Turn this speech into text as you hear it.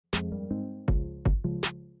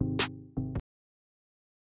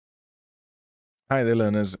Hi there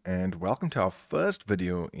learners, and welcome to our first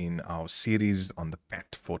video in our series on the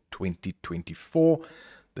PAT for 2024.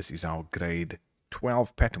 This is our grade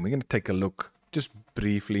 12 PAT, and we're going to take a look just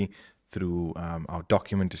briefly through our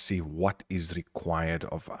document to see what is required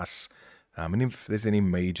of us and if there's any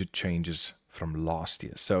major changes from last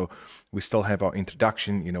year. So we still have our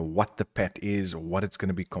introduction, what the PAT is, or what it's going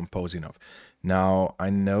to be composing of. Now, I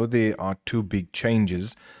know there are two big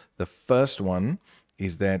changes. The first one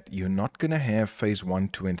is that you're not going to have phase 1,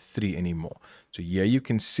 2, and 3 anymore. So here you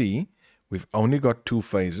can see we've only got two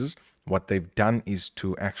phases. What they've done is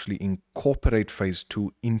to actually incorporate phase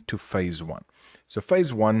 2 into phase 1. So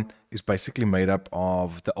phase 1 is basically made up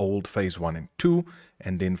of the old phase 1 and 2,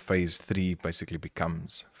 and then phase 3 basically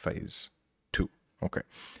becomes phase 2. Okay,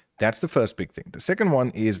 that's the first big thing. The second one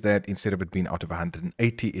is that instead of it being out of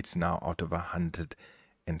 180, it's now out of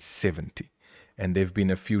 170. And there have been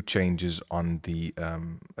a few changes on the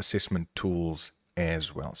assessment tools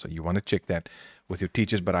as well. So you want to check that with your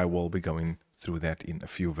teachers, but I will be going through that in a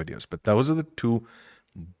few videos. But those are the two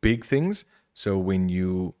big things. So when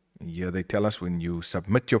they tell us when you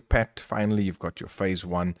submit your PAT, finally you've got your phase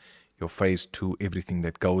 1, your phase 2, everything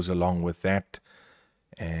that goes along with that.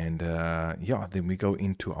 And then we go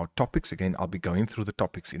into our topics. Again, I'll be going through the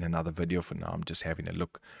topics in another video. For now, I'm just having a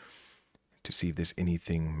look to see if there's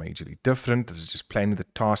anything majorly different. This is just planning the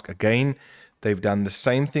task. Again, they've done the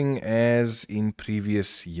same thing as in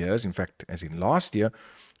previous years, in fact, as in last year,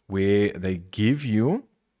 where they give you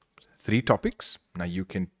 3 topics. Now, you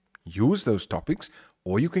can use those topics,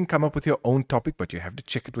 or you can come up with your own topic, but you have to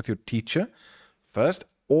check it with your teacher first.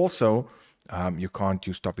 Also, you can't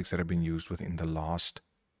use topics that have been used within the last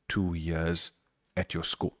 2 years at your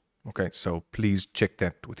school. Okay, so please check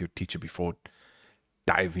that with your teacher before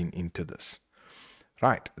diving into this.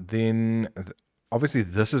 Right, then obviously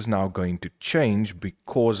this is now going to change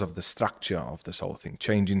because of the structure of this whole thing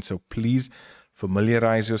changing. So please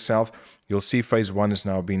familiarize yourself. You'll see phase 1 has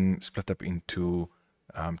now been split up into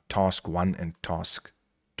task 1 and task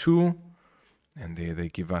 2. And there they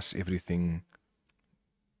give us everything.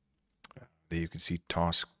 There you can see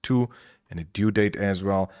task 2 and a due date as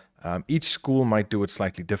well. Each school might do it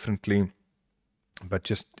slightly differently, but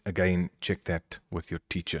just again, check that with your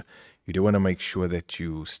teacher. You do want to make sure that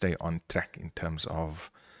you stay on track in terms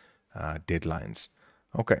of deadlines.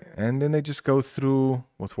 Okay, and then they just go through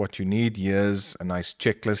with what you need. Here's a nice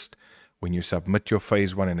checklist when you submit your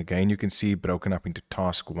phase 1. And again, you can see broken up into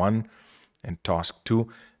task 1 and task 2.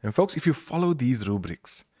 And folks, if you follow these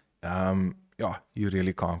rubrics, you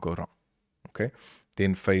really can't go wrong. Okay,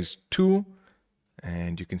 then phase 2.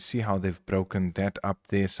 And you can see how they've broken that up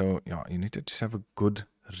there. So you need to just have a good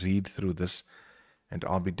read through this. And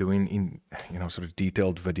I'll be doing sort of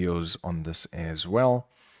detailed videos on this as well.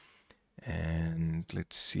 And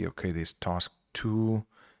let's see. Okay, there's task 2,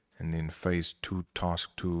 and then phase 2,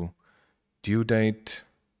 task 2, due date.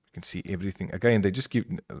 You can see everything. Again,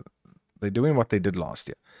 they're doing what they did last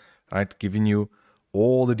year, right? Giving you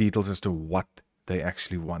all the details as to what they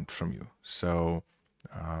actually want from you. So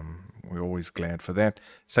we're always glad for that.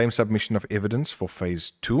 Same submission of evidence for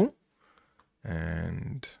phase 2.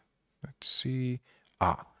 And let's see.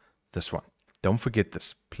 This one. Don't forget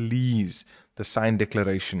this, please. The signed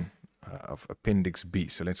declaration of Appendix B.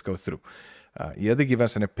 So let's go through. Here they give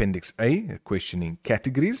us an Appendix A, questioning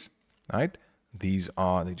categories, right?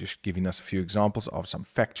 They're just giving us a few examples of some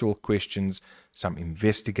factual questions, some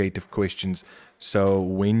investigative questions. So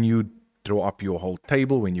when you draw up your whole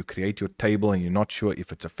table, when you create your table and you're not sure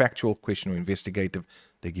if it's a factual question or investigative,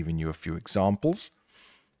 they're giving you a few examples.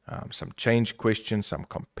 Some change questions, some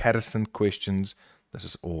comparison questions. This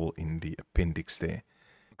is all in the appendix there.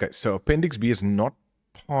 Okay, so Appendix B is not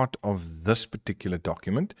part of this particular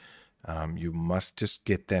document. You must just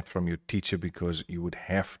get that from your teacher because you would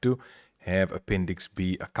have to have Appendix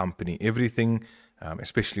B accompany everything,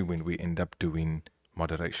 especially when we end up doing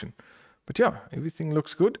moderation. But yeah, everything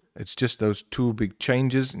looks good. It's just those two big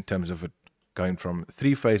changes in terms of it going from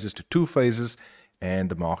 3 phases to 2 phases and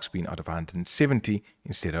the marks being out of 170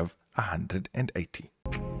 instead of 180.